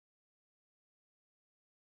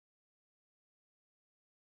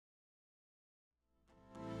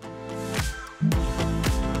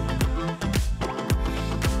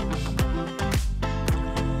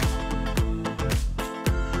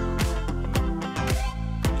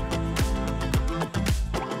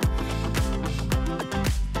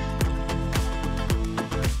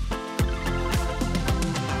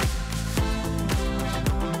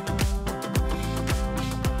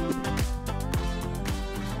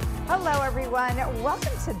Hello, everyone.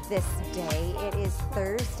 Welcome to This Day. It is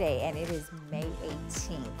Thursday, and it is May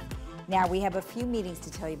 18th. Now, we have a few meetings to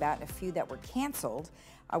tell you about and a few that were canceled.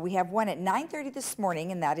 We have one at 9:30 this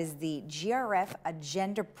morning, and that is the GRF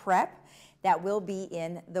Agenda Prep. That will be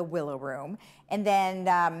in the Willow Room. And then,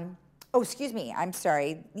 oh, excuse me, I'm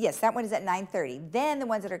sorry. Yes, that one is at 9:30. Then the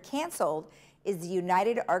ones that are canceled is the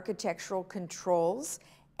United Architectural Controls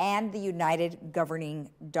and the United Governing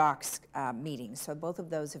Docs meetings. So both of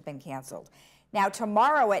those have been canceled. Now,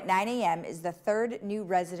 tomorrow at 9 a.m. is the third new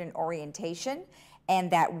resident orientation, and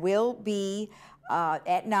that will be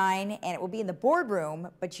at 9, and it will be in the boardroom,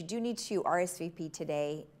 but you do need to RSVP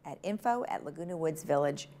today at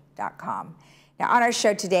info@lagunawoodsvillage.com. Now, on our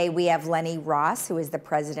show today, we have Lenny Ross, who is the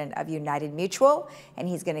president of United Mutual, and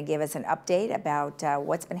he's going to give us an update about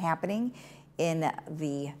what's been happening in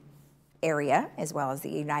the area, as well as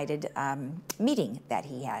the United meeting that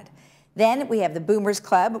he had. Then we have the Boomers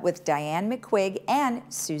Club with Diane McQuigg and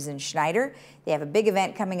Susan Schneider. They have a big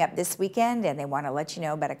event coming up this weekend, and they want to let you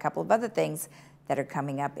know about a couple of other things that are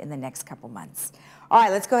coming up in the next couple months. All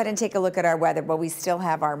right, let's go ahead and take a look at our weather. Well, we still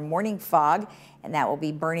have our morning fog, and that will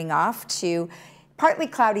be burning off to partly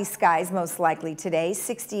cloudy skies most likely today.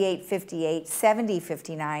 68, 58, 70,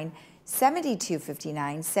 59, 72,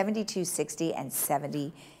 59, 72, 60, and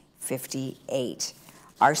 70, 58.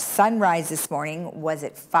 Our sunrise this morning was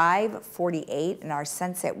at 5:48, and our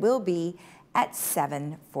sunset will be at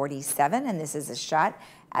 7:47, and this is a shot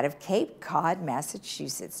out of Cape Cod,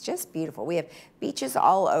 Massachusetts. Just beautiful. We have beaches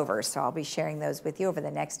all over, so I'll be sharing those with you over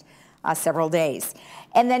the next several days.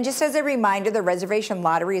 And then just as a reminder, the reservation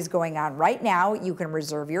lottery is going on right now. You can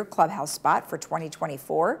reserve your clubhouse spot for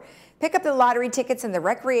 2024. Pick up the lottery tickets in the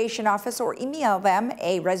recreation office or email them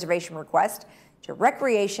a reservation request to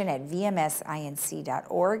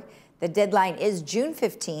recreation@vmsinc.org. The deadline is June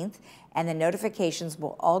 15th, and the notifications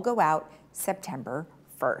will all go out September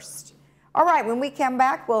 1st. All right, when we come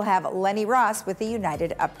back, we'll have Lenny Ross with the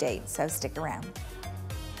United Update, so stick around.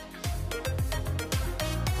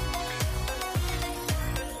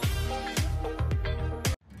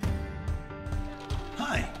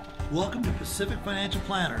 Hi, welcome to Pacific Financial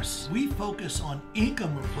Planners. We focus on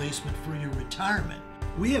income replacement for your retirement.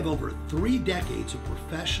 We have over 3 decades of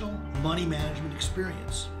professional money management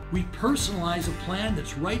experience. We personalize a plan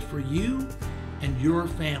that's right for you and your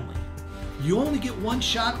family. You only get one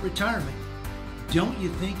shot at retirement. Don't you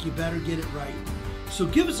think you better get it right? So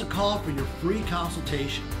give us a call for your free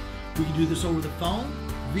consultation. We can do this over the phone,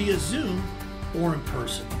 via Zoom, or in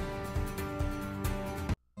person.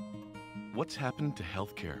 What's happened to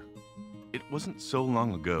healthcare? It wasn't so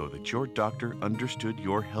long ago that your doctor understood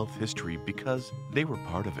your health history because they were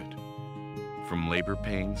part of it. From labor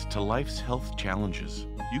pains to life's health challenges,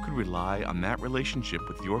 you could rely on that relationship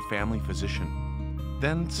with your family physician.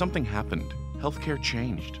 Then something happened. Healthcare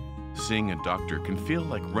changed. Seeing a doctor can feel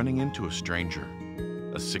like running into a stranger.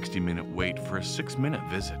 A 60-minute wait for a 6-minute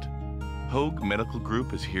visit. Hogue Medical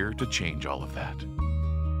Group is here to change all of that.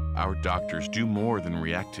 Our doctors do more than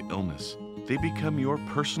react to illness. They become your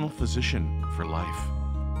personal physician for life.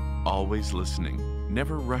 Always listening,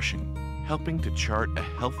 never rushing, helping to chart a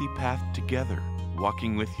healthy path together,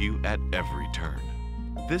 walking with you at every turn.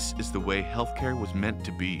 This is the way healthcare was meant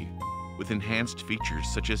to be, with enhanced features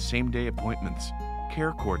such as same-day appointments,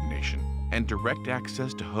 care coordination, and direct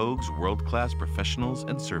access to Hogue's world-class professionals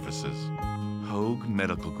and services. Hogue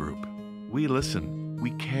Medical Group. We listen,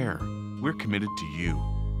 we care, we're committed to you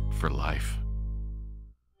for life.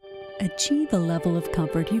 Achieve a level of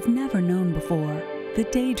comfort you've never known before. The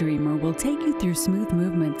Daydreamer will take you through smooth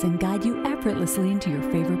movements and guide you effortlessly into your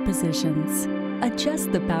favorite positions.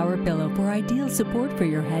 Adjust the power pillow for ideal support for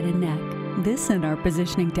your head and neck. This and our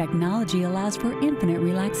positioning technology allows for infinite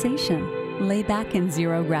relaxation. Lay back in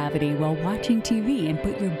zero gravity while watching TV and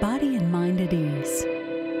put your body and mind at ease.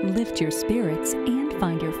 Lift your spirits and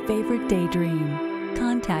find your favorite daydream.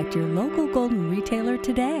 Contact your local Golden retailer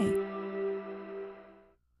today.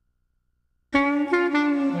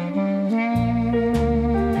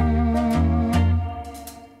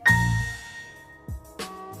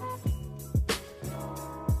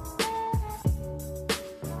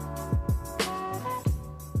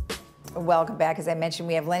 Welcome back. As I mentioned,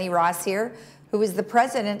 we have Lenny Ross here, who is the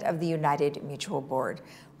president of the United Mutual Board.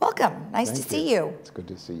 Welcome. Nice to see you. It's good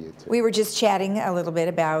to see you too. We were just chatting a little bit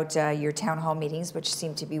about your town hall meetings, which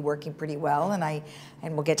seem to be working pretty well, and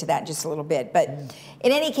we'll get to that in just a little bit. But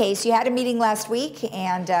in any case, you had a meeting last week,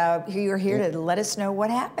 and you're here to let us know what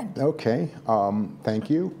happened. Okay. Thank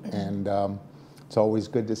you, and it's always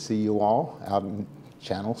good to see you all out in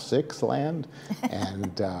Channel 6 land,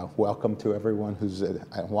 and welcome to everyone who's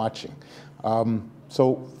watching.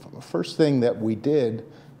 So first thing that we did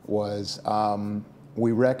was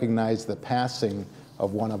we recognized the passing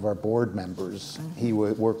of one of our board members. He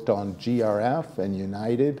worked on GRF and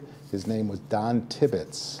United. His name was Don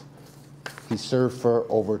Tibbetts. He served for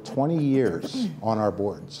over 20 years on our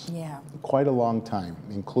boards. Yeah. Quite a long time,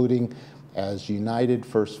 including as United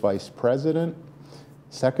First Vice President,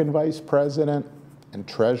 Second Vice President, and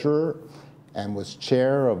Treasurer, and was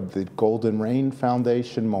chair of the Golden Rain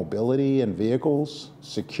Foundation Mobility and Vehicles,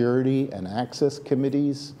 Security and Access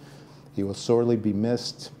Committees. He will sorely be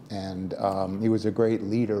missed, and he was a great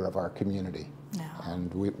leader of our community. No.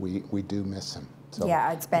 And we do miss him. So,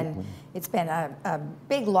 yeah, it's been a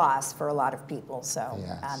big loss for a lot of people, so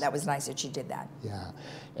yes. That was nice that you did that. Yeah,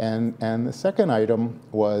 and the second item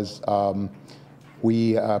was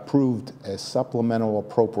we approved a supplemental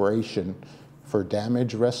appropriation for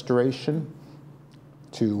damage restoration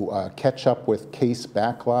to catch up with case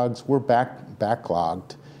backlogs. We're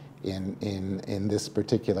backlogged in this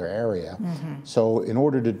particular area. So in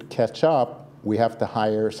order to catch up, we have to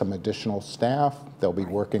hire some additional staff. They'll be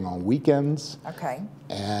working on weekends. Okay.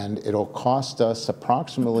 And it'll cost us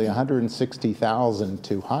approximately $160,000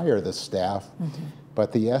 to hire the staff.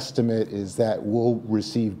 But the estimate is that we'll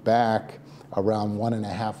receive back around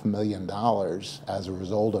 $1.5 million as a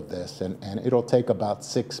result of this, and it'll take about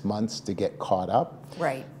 6 months to get caught up.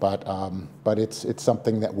 Right. But it's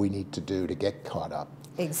something that we need to do to get caught up.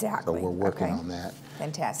 Exactly. So we're working on that.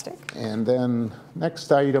 Fantastic. And then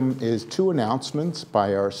next item is 2 announcements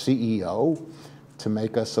by our CEO to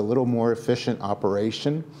make us a little more efficient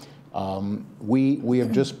operation. We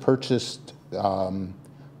have just purchased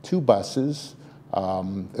 2 buses.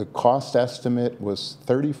 The cost estimate was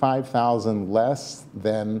 $35,000 less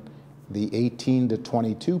than the 18 to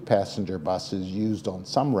 22 passenger buses used on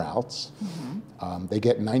some routes. They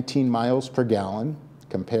get 19 miles per gallon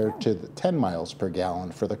compared to the 10 miles per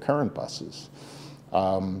gallon for the current buses.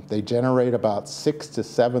 They generate about $6,000 to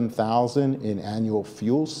 $7,000 in annual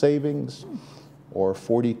fuel savings, or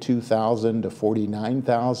 $42,000 to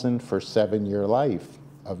 $49,000 for 7-year life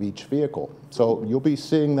of each vehicle. So you'll be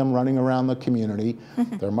seeing them running around the community.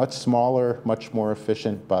 They're much smaller, much more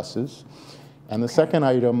efficient buses. And the second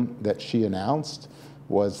item that she announced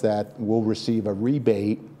was that we'll receive a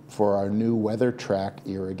rebate for our new weather track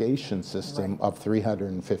irrigation system of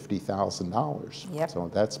 $350,000. Yep.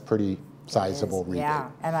 So that's pretty sizable rebate.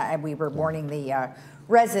 Yeah, and we were warning the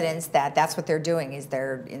residents that that's what they're doing, is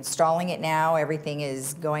they're installing it now. Everything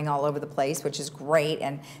is going all over the place, which is great,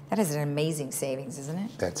 and that is an amazing savings, isn't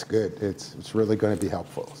it? That's good. It's really going to be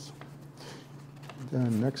helpful. The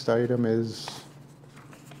next item is,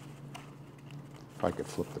 if I could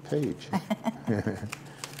flip the page.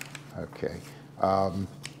 Okay.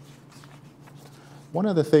 One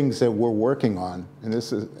of the things that we're working on, and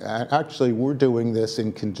this is actually we're doing this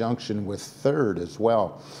in conjunction with Third as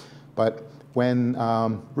well, but when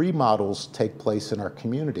remodels take place in our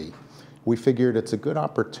community, we figured it's a good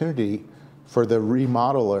opportunity for the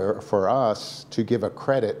remodeler, for us, to give a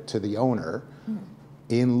credit to the owner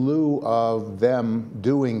in lieu of them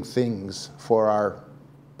doing things for our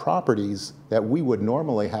properties that we would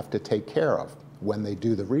normally have to take care of when they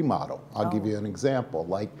do the remodel. I'll give you an example.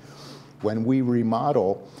 Like when we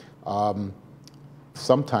remodel,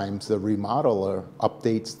 sometimes the remodeler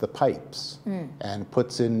updates the pipes and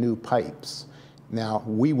puts in new pipes. Now,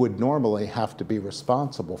 we would normally have to be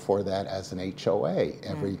responsible for that as an HOA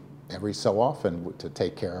every so often to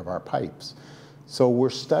take care of our pipes. So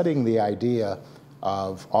we're studying the idea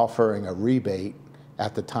of offering a rebate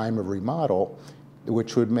at the time of remodel,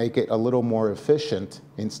 which would make it a little more efficient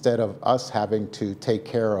instead of us having to take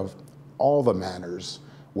care of all the manners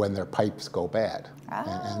when their pipes go bad.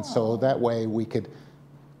 And so that way we could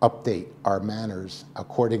update our manners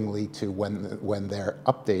accordingly to when they're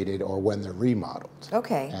updated or when they're remodeled.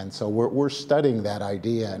 Okay. And so we're studying that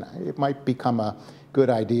idea, and it might become a good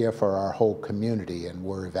idea for our whole community, and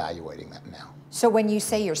we're evaluating that now. So when you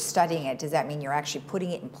say you're studying it, does that mean you're actually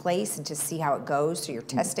putting it in place and to see how it goes, so you're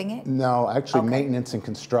testing it? No, actually maintenance and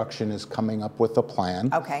construction is coming up with a plan.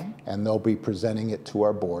 Okay. And they'll be presenting it to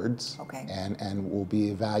our boards. Okay. And we'll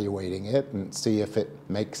be evaluating it and see if it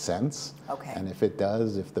makes sense. Okay. And if it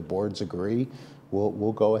does, if the boards agree,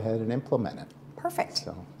 we'll go ahead and implement it. Perfect.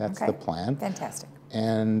 So that's the plan. Fantastic.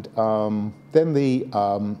 And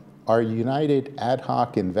then our United Ad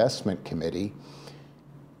Hoc Investment Committee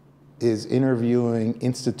is interviewing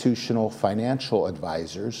institutional financial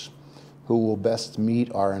advisors who will best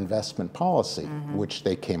meet our investment policy, which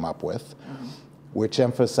they came up with, which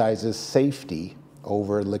emphasizes safety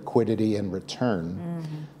over liquidity and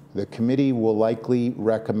return. The committee will likely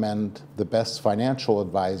recommend the best financial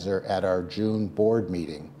advisor at our June board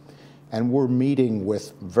meeting. And we're meeting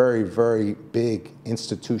with very, very big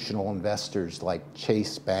institutional investors like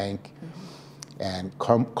Chase Bank and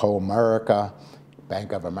Co-America,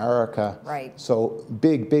 Bank of America. Right. So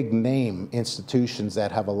big, big name institutions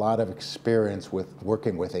that have a lot of experience with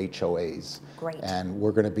working with HOAs. Great. And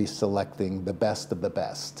we're going to be selecting the best of the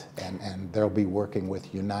best. And they'll be working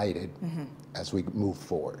with United as we move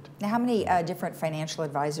forward. Now, how many different financial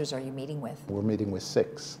advisors are you meeting with? We're meeting with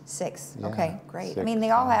 6. 6. Yeah, Okay, great. 6, I mean,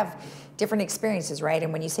 they all have different experiences, right?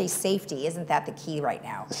 And when you say safety, isn't that the key right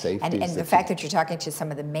now? Safety and is the the fact key. that you're talking to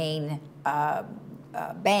some of the main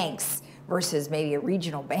banks versus maybe a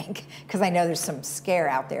regional bank, because I know there's some scare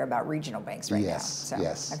out there about regional banks right now. So,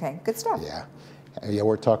 yes. Okay, good stuff. Yeah. Yeah,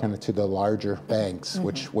 we're talking to the larger banks,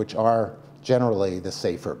 which are generally the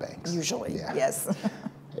safer banks. Usually, Yeah. yes.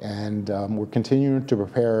 And we're continuing to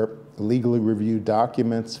prepare legally reviewed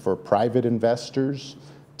documents for private investors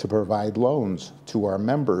to provide loans to our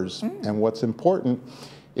members. And what's important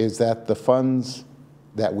is that the funds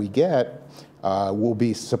that we get will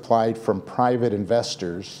be supplied from private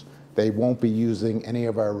investors. They won't be using any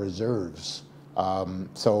of our reserves.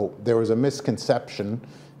 So there was a misconception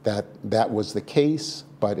that that was the case,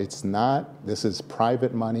 but it's not. This is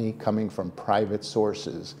private money coming from private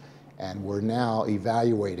sources. And we're now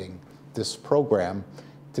evaluating this program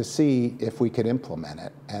to see if we could implement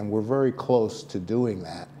it. And we're very close to doing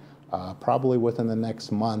that. Probably within the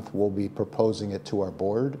next month, we'll be proposing it to our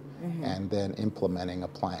board and then implementing a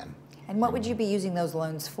plan. And what would you be using those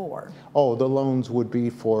loans for? Oh, the loans would be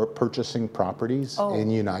for purchasing properties in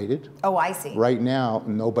United. Oh, I see. Right now,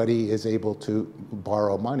 nobody is able to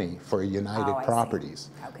borrow money for United I see. Properties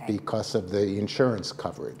Okay. because of the insurance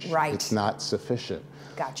coverage. Right. It's not sufficient.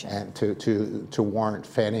 Gotcha. And to warrant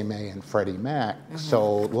Fannie Mae and Freddie Mac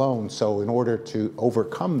loans. So in order to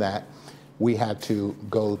overcome that, we had to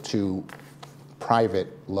go to private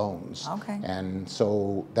loans. Okay. And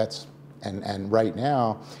so that's, and right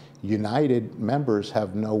now, United members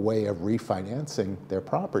have no way of refinancing their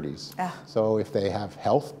properties. So if they have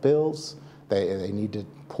health bills, they need to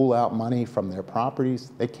pull out money from their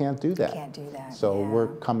properties, they can't do that. Can't do that, So yeah. we're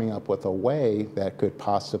coming up with a way that could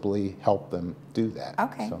possibly help them do that.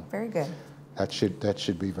 Okay, So very good. that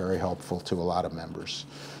should be very helpful to a lot of members.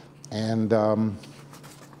 And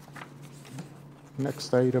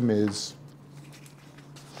next item is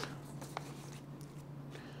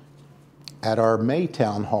at our May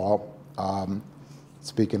town hall,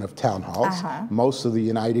 speaking of town halls, most of the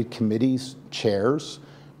United Committee's chairs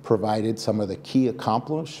provided some of the key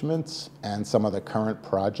accomplishments and some of the current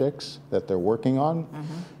projects that they're working on.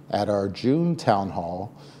 At our June town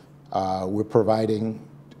hall, we're providing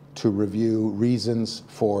to review reasons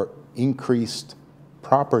for increased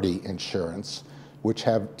property insurance, which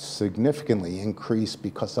have significantly increased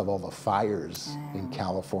because of all the fires in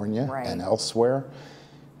California and elsewhere,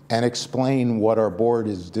 and explain what our board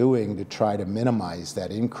is doing to try to minimize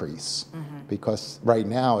that increase. Because right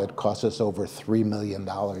now it costs us over $3 million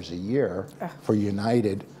a year for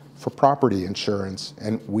United for property insurance,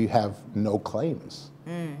 and we have no claims.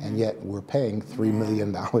 And yet we're paying $3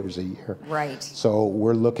 million a year. Right. So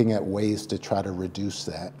we're looking at ways to try to reduce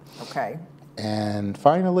that. Okay. And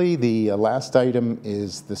finally, the last item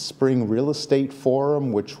is the Spring Real Estate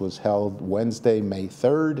Forum, which was held Wednesday, May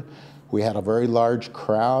 3rd. We had a very large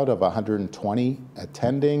crowd of 120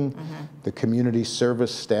 attending. The community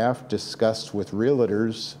service staff discussed with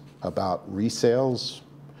realtors about resales,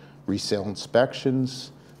 resale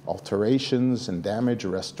inspections, alterations and damage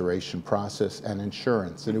restoration process, and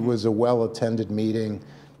insurance. And it was a well-attended meeting,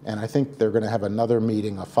 and I think they're going to have another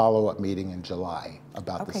meeting, a follow-up meeting in July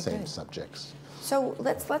about the same subjects. So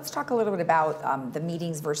let's talk a little bit about the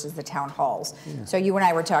meetings versus the town halls. So you and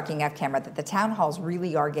I were talking off camera that the town halls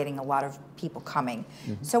really are getting a lot of people coming.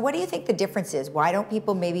 So what do you think the difference is? Why don't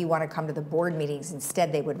people maybe want to come to the board meetings?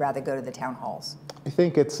 Instead, they would rather go to the town halls. I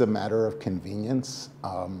think it's a matter of convenience,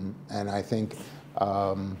 and I think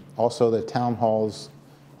also the town halls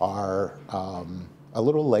are a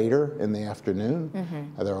little later in the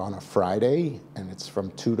afternoon. They're on a Friday, and it's from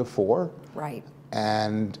 2 to 4. Right.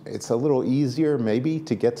 And it's a little easier maybe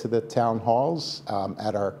to get to the town halls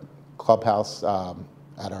at our clubhouse,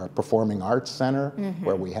 at our Performing Arts Center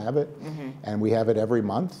where we have it. And we have it every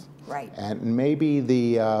month. Right. And maybe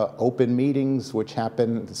the open meetings, which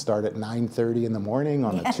start at 9:30 in the morning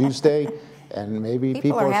on a Tuesday, and maybe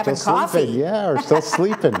people are having still coffee. sleeping. Yeah, or still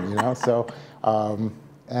sleeping, you know. So,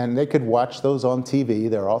 and they could watch those on TV.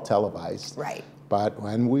 They're all televised. Right. But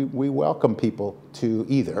when we welcome people to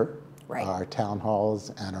either. Right. our town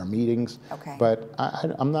halls and our meetings. Okay. But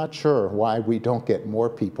I'm not sure why we don't get more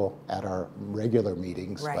people at our regular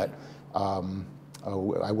meetings. Right. But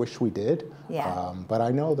I wish we did. Yeah. But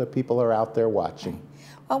I know that people are out there watching. Right.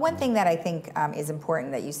 Well, one thing that I think is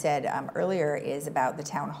important that you said earlier is about the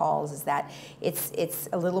town halls is that it's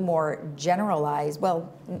a little more generalized. Well,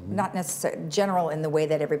 not necessarily general in the way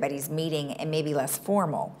that everybody's meeting, and maybe less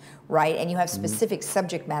formal, right? And you have specific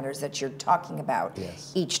subject matters that you're talking about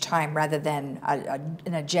each time, rather than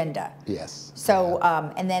an agenda. Yes. So,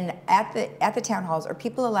 and then at the town halls, are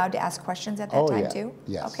people allowed to ask questions at that time too?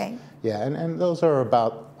 Yes. Okay. Yeah, and those are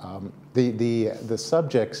about the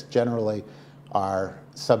subjects generally are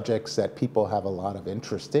subjects that people have a lot of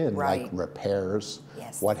interest in, like repairs.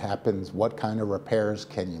 Yes. What happens, what kind of repairs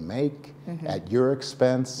can you make at your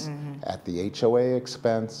expense, at the HOA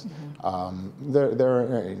expense? There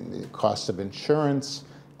are costs of insurance.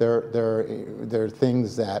 There are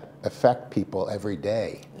things that affect people every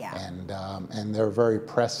day, and they're very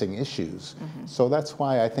pressing issues. So that's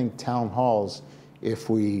why I think town halls, if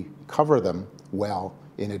we cover them well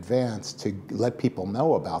in advance to let people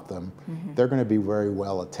know about them, they're going to be very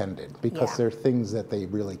well attended, because they're things that they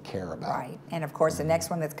really care about. Right, and of course the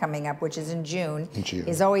next one that's coming up, which is in June,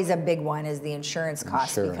 is always a big one, is the insurance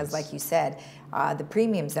cost. Because like you said, the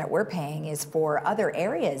premiums that we're paying is for other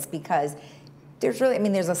areas, because there's really, I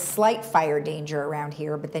mean, there's a slight fire danger around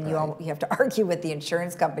here, but then you have to argue with the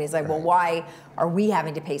insurance companies, like, well, why are we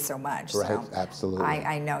having to pay so much? Right, so absolutely.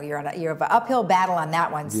 I know you have an uphill battle on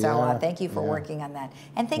that one, so thank you for working on that.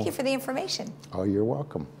 And thank you for the information. Oh, you're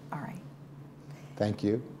welcome. All right. Thank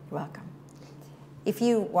you. You're welcome. If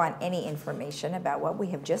you want any information about what we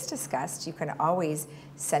have just discussed, you can always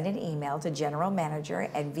send an email to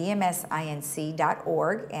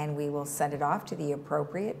generalmanager@vmsinc.org, and we will send it off to the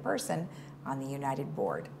appropriate person on the United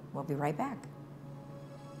Board. We'll be right back.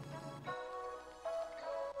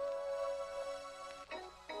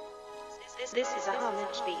 This is a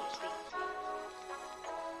homage beat.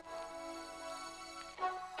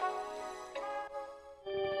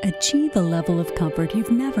 Achieve a level of comfort you've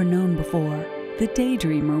never known before. The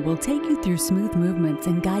Daydreamer will take you through smooth movements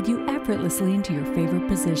and guide you effortlessly into your favorite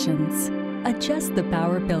positions. Adjust the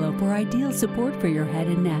power pillow for ideal support for your head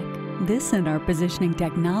and neck. This and our positioning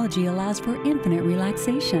technology allows for infinite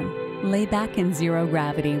relaxation. Lay back in zero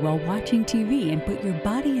gravity while watching TV and put your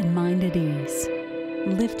body and mind at ease.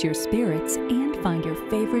 Lift your spirits and find your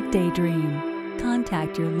favorite daydream.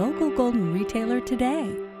 Contact your local Golden retailer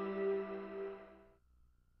today.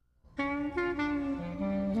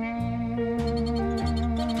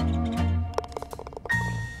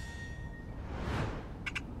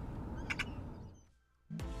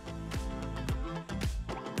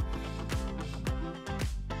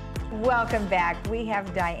 Welcome back. We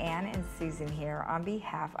have Diane and Susan here on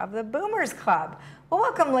behalf of the Boomers Club. Well,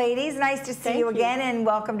 welcome, ladies. Nice to see you again, and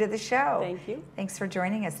welcome to the show. Thank you. Thanks for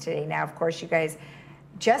joining us today. Now, of course, you guys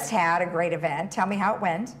just had a great event. Tell me how it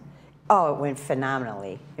went. Oh, it went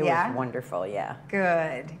phenomenally. It was wonderful, yeah.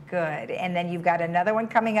 Good, good. And then you've got another one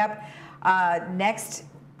coming up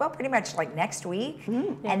pretty much like next week.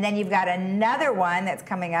 And then you've got another one that's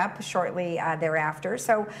coming up shortly thereafter.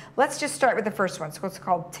 So let's just start with the first one. So it's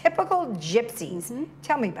called Typical Gypsies.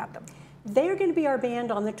 Tell me about them. They're going to be our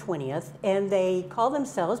band on the 20th, and they call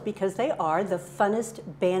themselves, because they are the funnest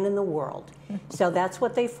band in the world. So that's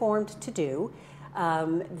what they formed to do.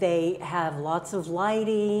 They have lots of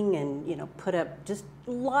lighting and, put up just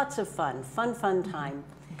lots of fun time.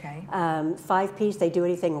 Okay. 5-piece, they do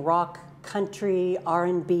anything rock, country,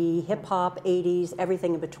 R&B, hip-hop, 80s,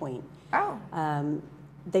 everything in between. Oh.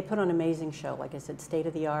 They put on an amazing show, like I said,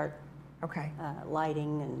 state-of-the-art. Okay.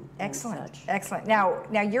 Lighting and such. Excellent. Now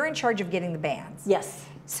you're in charge of getting the bands. Yes.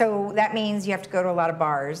 So that means you have to go to a lot of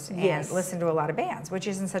bars and listen to a lot of bands, which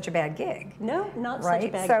isn't such a bad gig. No, not such a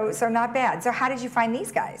bad gig. So not bad. So how did you find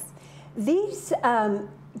these guys? These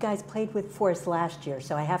guys played with Forrest last year,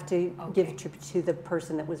 so I have to give a tribute to the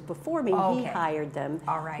person that was before me. He hired them.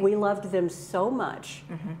 All right. We loved them so much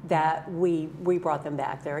that we brought them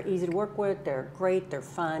back. They're easy to work with. They're great. They're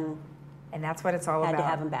fun. And that's what it's all about. Had to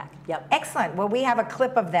have them back. Yep. Excellent. Well, we have a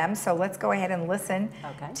clip of them, so let's go ahead and listen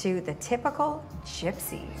to the Typical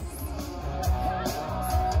Gypsies.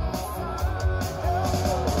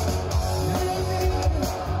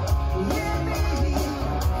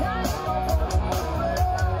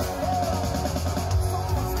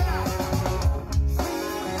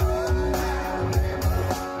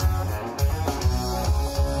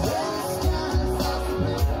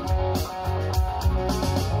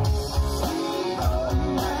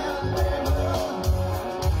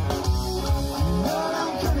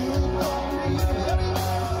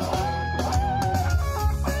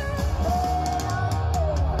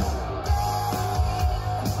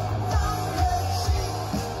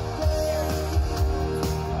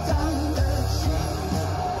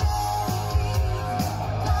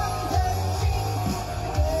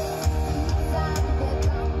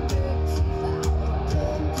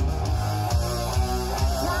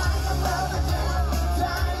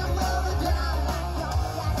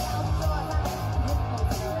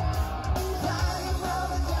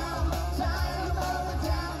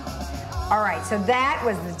 All right, so that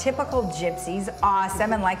was the typical gypsies.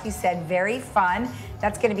 Awesome, and like you said, very fun.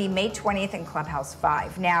 That's going to be May 20th in Clubhouse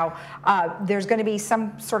 5. Now, there's going to be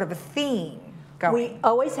some sort of a theme going. We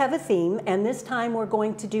always have a theme, and this time we're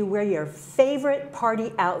going to do wear your favorite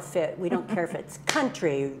party outfit. We don't care if it's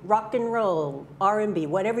country, rock and roll, R&B,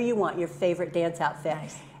 whatever you want, your favorite dance outfit.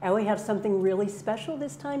 Nice. And we have something really special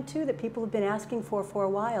this time, too, that people have been asking for a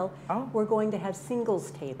while. Oh. We're going to have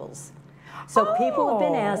singles tables. So people have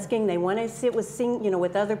been asking, they want to sit with,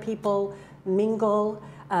 with other people, mingle.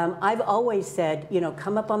 I've always said,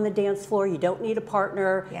 come up on the dance floor. You don't need a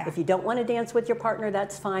partner. Yeah. If you don't want to dance with your partner,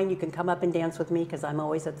 that's fine. You can come up and dance with me because I'm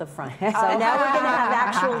always at the front. So now we're going to have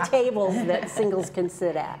actual tables that singles can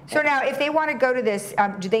sit at. So now, if they want to go to this,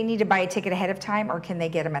 do they need to buy a ticket ahead of time, or can they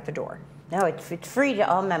get them at the door? No, it's free to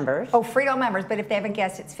all members. Oh, free to all members, but if they have a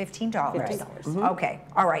guest, it's $15. $15. Okay,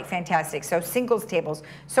 all right, fantastic. So singles tables.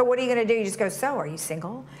 So what are you going to do? You just go, so are you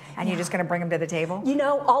single? And you're just going to bring them to the table?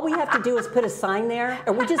 All we have to do is put a sign there,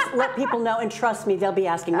 and we just let people know, and trust me, they'll be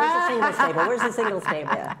asking, where's the singles table? Where's the singles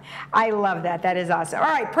table? Yeah. I love that. That is awesome. All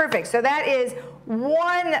right, perfect. So that is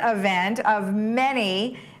one event of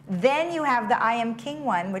many. Then you have the I Am King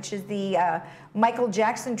one, which is the Michael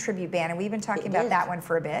Jackson tribute band, and we've been talking about that one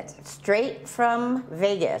for a bit. Straight from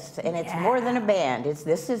Vegas, and it's more than a band.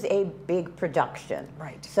 This is a big production.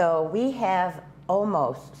 Right. So we have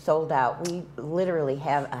almost sold out. We literally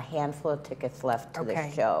have a handful of tickets left to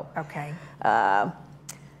this show. Okay.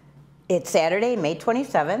 It's Saturday, May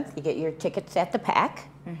 27th. You get your tickets at the pack.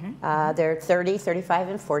 They're $30, $35,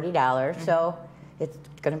 and $40. So it's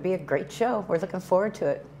going to be a great show. We're looking forward to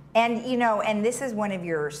it. And and this is one of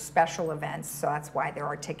your special events, so that's why there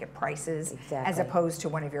are ticket prices as opposed to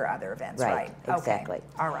one of your other events, right? Exactly. Okay.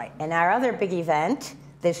 All right. And our other big event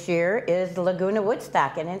this year is the Laguna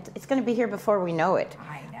Woodstock, and it's going to be here before we know it.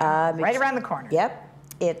 I know. Right around the corner. Yep.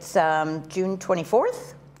 It's June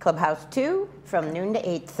 24th, Clubhouse 2, from noon to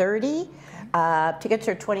 8:30. Tickets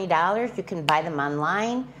are $20. You can buy them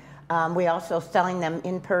online. We're also selling them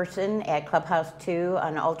in person at Clubhouse 2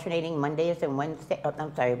 on alternating Mondays and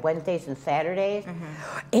Wednesdays and Saturdays.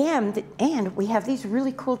 And we have these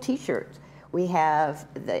really cool T-shirts. We have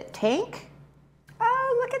the tank.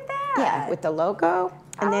 Oh, look at that. Yeah, with the logo.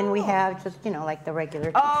 And then we have just, like the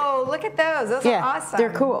regular T-shirts. Oh, look at those. Those are awesome.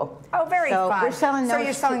 They're cool. Oh, very fun. We're selling those. So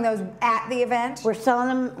you're selling those at the event? We're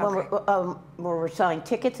selling them when we're selling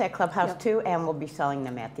tickets at Clubhouse 2, and we'll be selling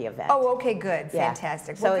them at the event. Oh, okay, good.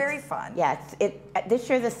 Fantastic. So well, very fun. Yeah, this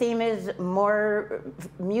year the theme is more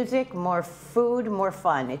music, more food, more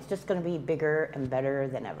fun. It's just going to be bigger and better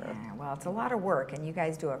than ever. Yeah, well, it's a lot of work, and you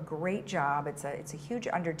guys do a great job. It's a huge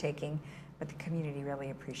undertaking, but the community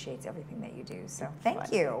really appreciates everything that you do. So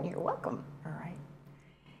thank you. You're welcome. All right.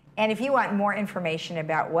 And if you want more information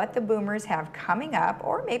about what the Boomers have coming up,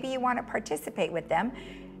 or maybe you want to participate with them,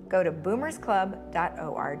 go to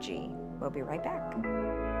boomersclub.org. We'll be right back.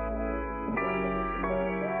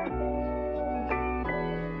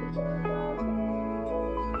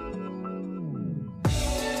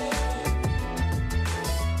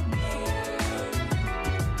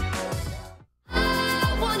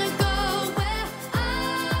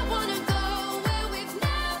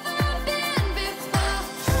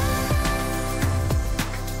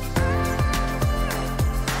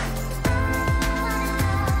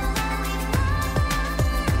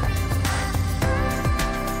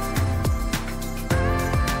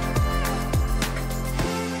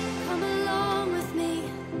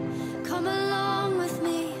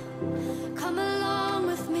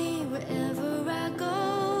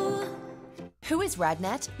 Who is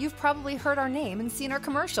RadNet? You've probably heard our name and seen our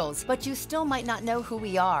commercials, but you still might not know who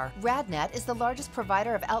we are. RadNet is the largest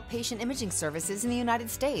provider of outpatient imaging services in the United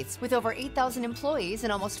States, with over 8,000 employees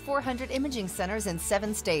and almost 400 imaging centers in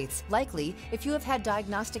 7 states. Likely, if you have had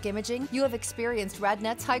diagnostic imaging, you have experienced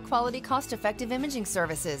RadNet's high-quality, cost-effective imaging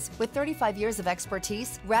services. With 35 years of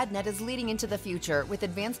expertise, RadNet is leading into the future with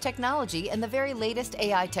advanced technology and the very latest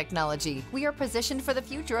AI technology. We are positioned for the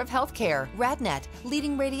future of healthcare. RadNet,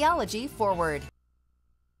 leading radiology forward.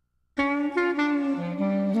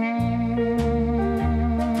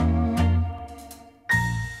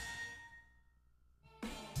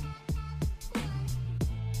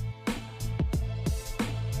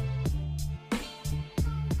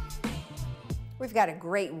 We've got a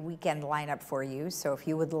great weekend lineup for you, so if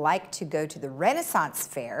you would like to go to the Renaissance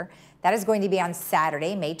Fair, that is going to be on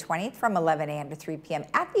Saturday, May 20th from 11 a.m. to 3 p.m.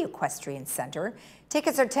 at the Equestrian Center.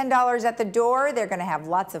 Tickets are $10 at the door. They're going to have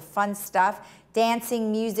lots of fun stuff,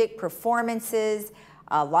 dancing, music, performances,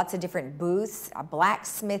 lots of different booths,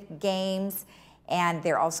 blacksmith games, And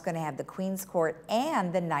they're also going to have the Queen's Court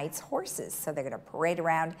and the Knight's horses. So they're going to parade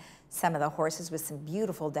around some of the horses with some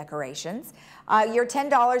beautiful decorations. Your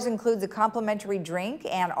 $10 includes a complimentary drink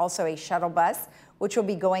and also a shuttle bus, which will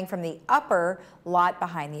be going from the upper lot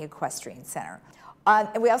behind the Equestrian Center.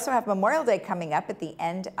 And we also have Memorial Day coming up at the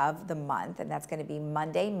end of the month, and that's going to be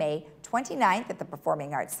Monday, May 29th at the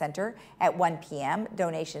Performing Arts Center at 1 p.m.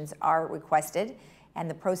 Donations are requested, and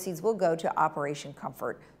the proceeds will go to Operation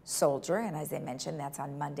Comfort Soldier, and as I mentioned, that's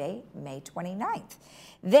on Monday, May 29th.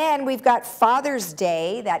 Then we've got Father's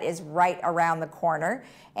Day that is right around the corner,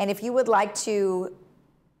 and if you would like to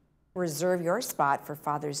reserve your spot for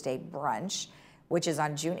Father's Day brunch, which is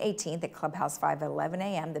on June 18th at Clubhouse 5 at 11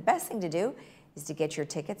 a.m., the best thing to do is to get your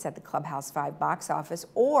tickets at the Clubhouse 5 box office,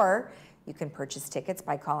 or you can purchase tickets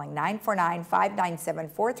by calling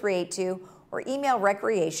 949-597-4382 or email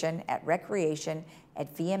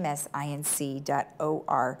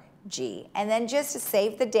recreation@vmsinc.org. And then just to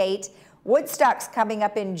save the date, Woodstock's coming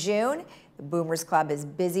up in June. The Boomers Club is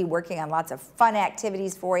busy working on lots of fun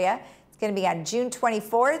activities for you. It's going to be on June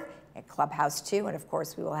 24th at Clubhouse 2, and of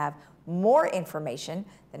course we will have more information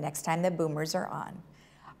the next time the Boomers are on.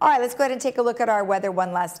 All right, let's go ahead and take a look at our weather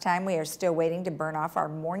one last time. We are still waiting to burn off our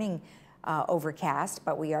morning overcast,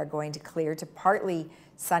 but we are going to clear to partly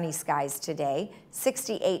sunny skies today.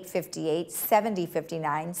 68, 58, 70,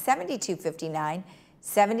 59, 72, 59,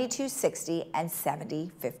 72, 60, and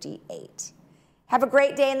 70, 58. Have a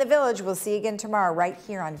great day in the Village. We'll see you again tomorrow right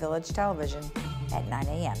here on Village Television at 9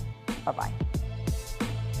 a.m. Bye-bye.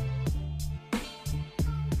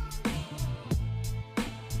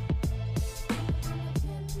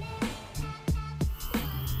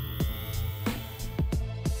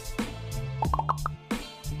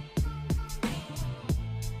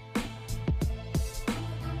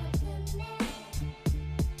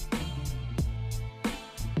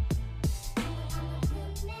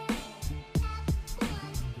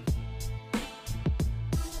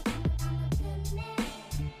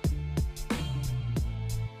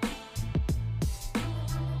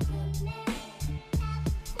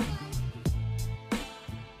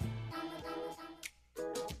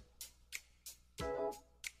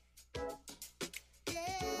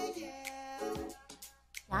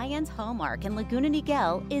 Diane's Hallmark in Laguna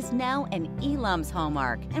Niguel is now an Elam's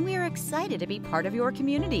Hallmark, and we are excited to be part of your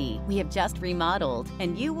community. We have just remodeled,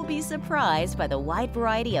 and you will be surprised by the wide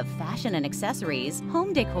variety of fashion and accessories,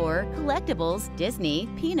 home decor, collectibles, Disney,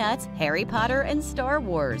 Peanuts, Harry Potter, and Star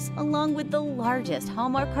Wars, along with the largest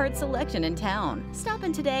Hallmark card selection in town. Stop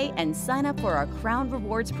in today and sign up for our Crown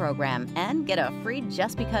Rewards program and get a free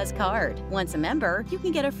Just Because card. Once a member, you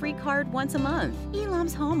can get a free card once a month.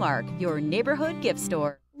 Elam's Hallmark, your neighborhood gift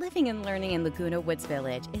store. Living and learning in Laguna Woods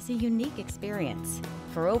Village is a unique experience.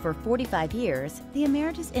 For over 45 years, the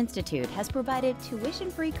Emeritus Institute has provided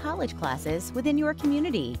tuition-free college classes within your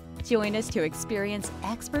community. Join us to experience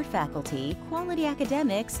expert faculty, quality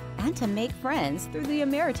academics, and to make friends through the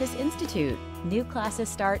Emeritus Institute. New classes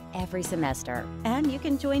start every semester, and you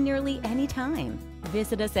can join nearly any time.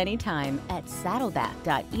 Visit us anytime at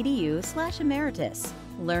saddleback.edu/emeritus.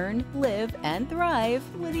 Learn, live, and thrive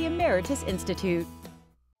with the Emeritus Institute.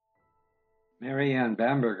 Mary Ann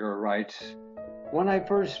Bamberger writes, "When I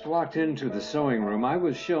first walked into the sewing room, I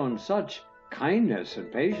was shown such kindness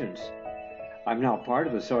and patience. I'm now part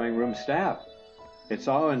of the sewing room staff. It's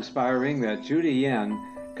awe-inspiring that Judy Yen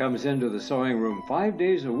comes into the sewing room 5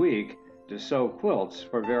 days a week to sew quilts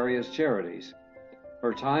for various charities.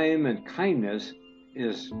 Her time and kindness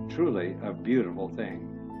is truly a beautiful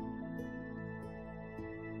thing."